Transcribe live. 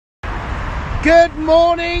Good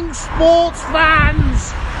morning, sports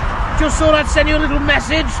fans. Just thought I'd send you a little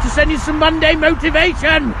message to send you some Monday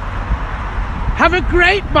motivation. Have a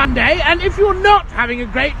great Monday, and if you're not having a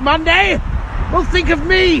great Monday, well, think of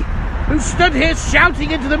me, who stood here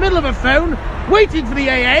shouting into the middle of a phone, waiting for the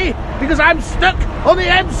AA, because I'm stuck on the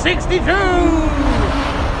M62.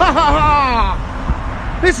 Ha ha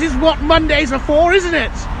ha! This is what Mondays are for, isn't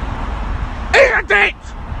it? Isn't it?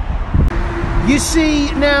 You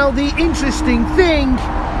see, now the interesting thing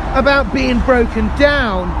about being broken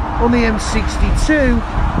down on the M62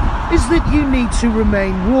 is that you need to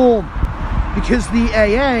remain warm, because the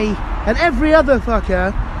AA and every other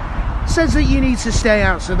fucker says that you need to stay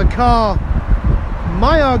out of the car.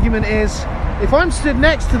 My argument is, if I'm stood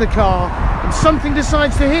next to the car and something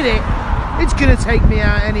decides to hit it, it's gonna take me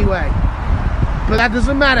out anyway. But that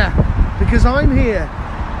doesn't matter, because I'm here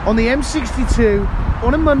on the M62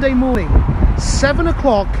 on a Monday morning, 7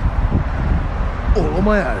 o'clock, all on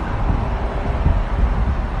my own.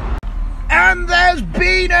 And there's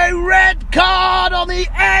been a red card on the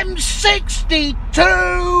M62,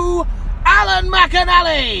 Alan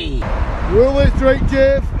McAnally. Well, that's right,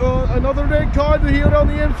 Jeff. Another red card here on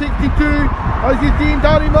the M62. As you've seen,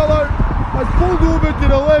 Danny Miller has pulled over to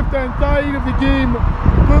the left-hand side of the game.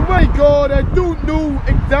 But my God, I don't know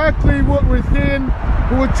exactly what we're saying,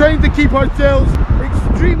 but we're trying to keep ourselves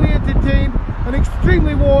extremely entertained and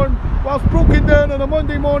extremely warm whilst broken down on a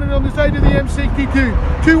Monday morning on the side of the M62.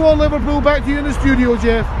 2-1 Liverpool. Back to you in the studio,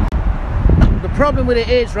 Jeff. The problem with it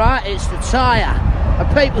is, right, it's the tyre. And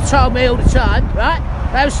people told me all the time, right,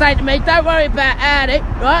 they were saying to me, don't worry about it,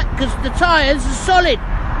 right, because the tyres are solid.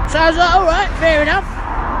 So I was like, alright, fair enough.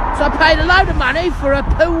 So I paid a load of money for a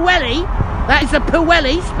Pirelli. That is a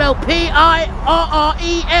Pirelli, spelled P-I-R-R-E-L-L-I,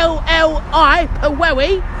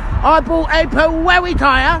 Pirelli. I bought a Pirelli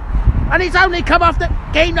tyre, and it's only come off the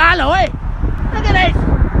game alloy. Look at this.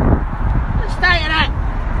 The state of that.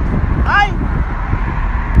 Hey?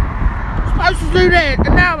 I'm supposed to do that,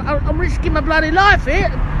 and now I'm risking my bloody life here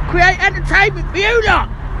to create entertainment for you lot.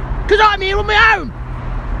 Because I'm here on my own.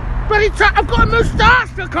 Bloody I've got a moustache,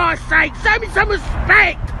 for Christ's sake. Show me some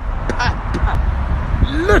respect.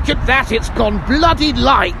 Look at that, it's gone bloody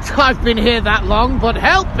light. I've been here that long, but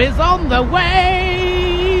help is on the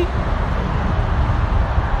way.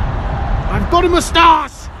 I've got a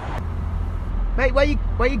moustache. Mate, where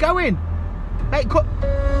you going? Mate,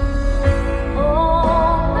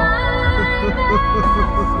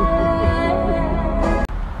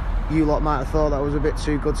 You lot might have thought that was a bit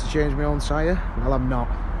too good to change my own tyre. Well, I'm not.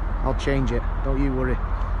 I'll change it. Don't you worry.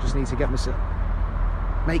 Just need to get myself...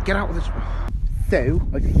 Mate, get out of this... So,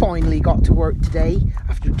 I finally got to work today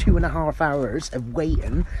after 2.5 hours of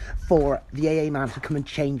waiting for the AA man to come and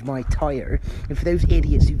change my tyre. And for those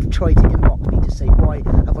idiots who've tried to inbox me to say, why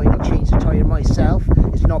have I not changed the tyre myself?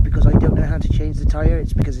 It's not because I don't know how to change the tyre,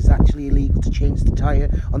 it's because it's actually illegal to change the tyre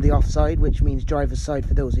on the offside, which means driver's side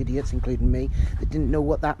for those idiots, including me, that didn't know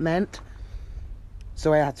what that meant.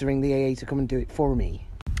 So I had to ring the AA to come and do it for me.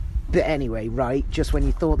 But anyway, right, just when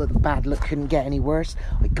you thought that the bad luck couldn't get any worse,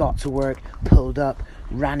 I got to work, pulled up,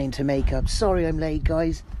 ran into makeup. Sorry I'm late,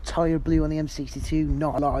 guys. Tyre blew on the M62,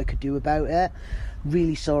 not a lot I could do about it.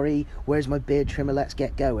 Really sorry. Where's my beard trimmer? Let's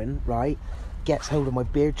get going, right? Gets hold of my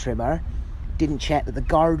beard trimmer. Didn't check that the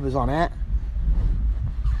guard was on it.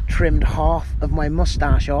 Trimmed half of my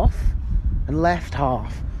moustache off and left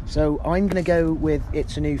half. So I'm going to go with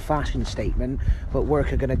it's a new fashion statement, but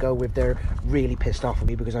work are going to go with they're really pissed off at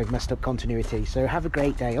me because I've messed up continuity. So have a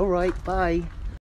great day. All right, bye.